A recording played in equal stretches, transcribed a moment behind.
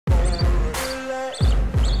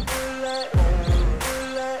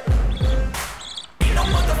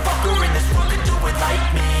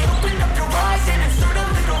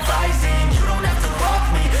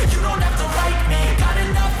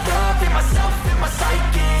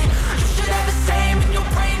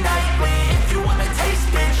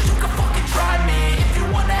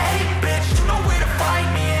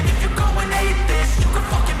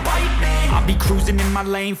cruising in my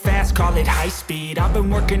lane fast, call it high speed. I've been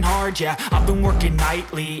working hard, yeah, I've been working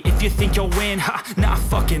nightly. If you think you'll win, ha, not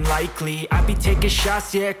fucking likely. I be taking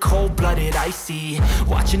shots, yeah, cold-blooded, icy.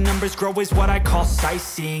 Watching numbers grow is what I call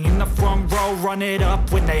sightseeing. In the front row, run it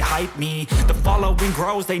up when they hype me. The following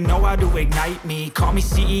grows, they know how to ignite me. Call me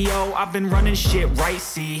CEO, I've been running shit right,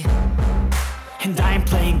 see. And I ain't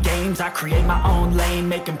playing games, I create my own lane,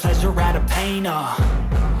 making pleasure out of pain,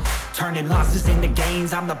 turning losses into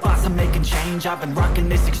gains. I'm the boss, I'm making change. I've been rocking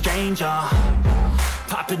this exchange,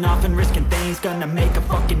 popping off and risking things. Gonna make a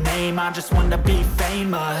fucking name. I just wanna be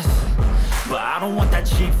famous, but I don't want that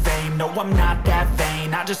cheap fame. No, I'm not that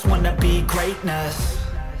vain. I just wanna be greatness.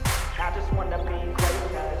 I just wanna be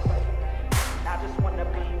greatness. I just wanna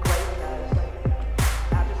be greatness.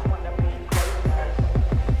 I just wanna be greatness.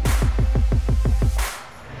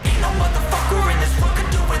 Ain't no motherfucker in this world could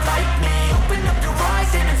do it like me. Open up your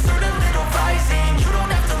eyes and insert a little rising. You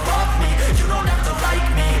don't have to love me, you don't have to like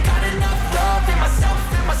me. Got enough love in myself,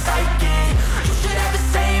 in my psyche. You should have the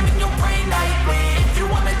same in your brain nightly. If you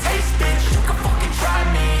wanna taste, bitch, you can fucking try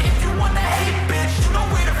me. If you wanna hate, bitch, you know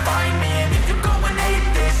where to find me. And if you go and hate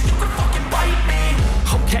this, you can fucking bite me.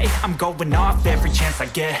 Okay, I'm going off every chance I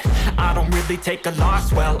get. I don't really take a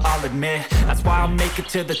loss, well, I'll admit. That's why I'll make it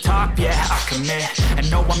to the top, yeah, I commit. And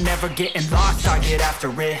no, I'm never getting lost, I get after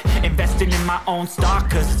it. Investing in my own stock,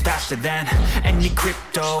 cause it's faster than any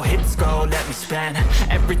crypto hits go, let me spend.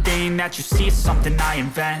 Everything that you see is something I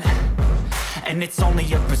invent, and it's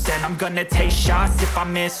only a percent. I'm gonna take shots, if I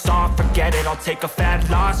miss all, forget it. I'll take a fat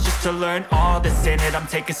loss just to learn all that's in it. I'm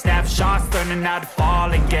taking snapshots, learning how to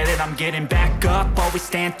fall and get it. I'm getting back up, always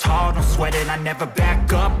stand tall, don't sweat it. I never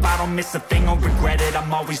back up, I don't miss a thing or regret it.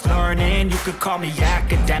 I'm always learning, you could call me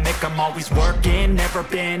academic. I'm always working, never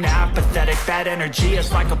been apathetic. Bad energy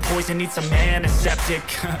is like a poison, needs some antiseptic.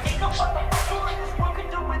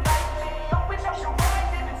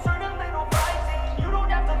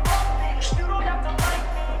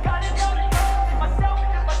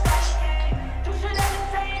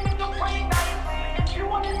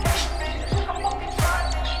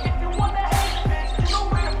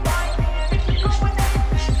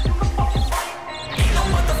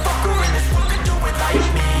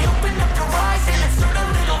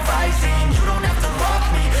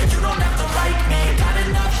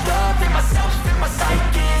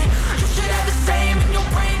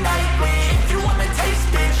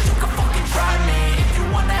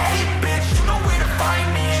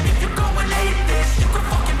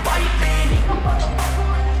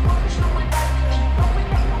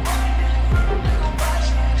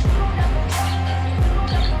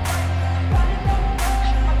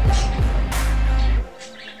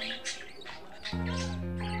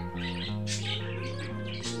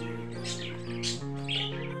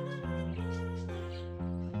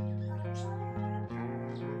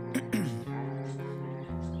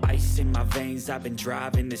 Ice in my veins, I've been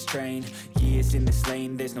driving this train. Years in this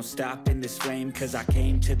lane, there's no stopping this flame. Cause I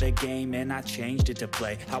came to the game and I changed it to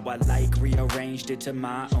play how I like, rearranged it to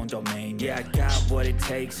my own domain. Yeah, I got what it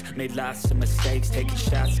takes, made lots of mistakes. Taking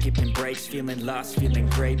shots, skipping breaks, feeling lost, feeling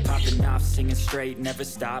great. Popping off, singing straight, never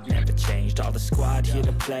stopped, never changed. All the squad here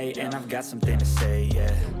to play and I've got something to say,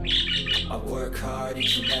 yeah. I work hard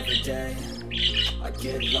each and every day. I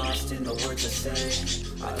get lost in the words I say.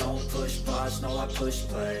 I don't push pause, no, I push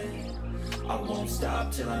play. I won't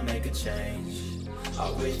stop till I make a change.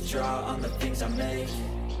 I withdraw on the things I make.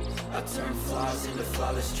 I turn flaws into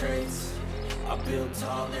flawless traits. I build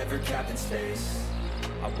tall, never capped in space.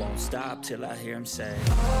 I won't stop till I hear him say,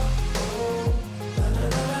 oh, la, la,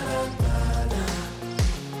 la, la, la, la.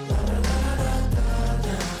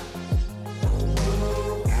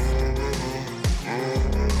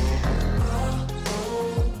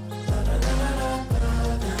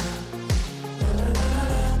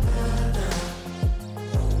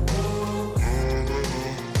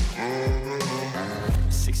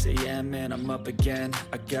 And I'm up again.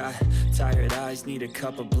 I got tired eyes, need a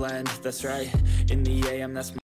cup of blend. That's right, in the AM, that's my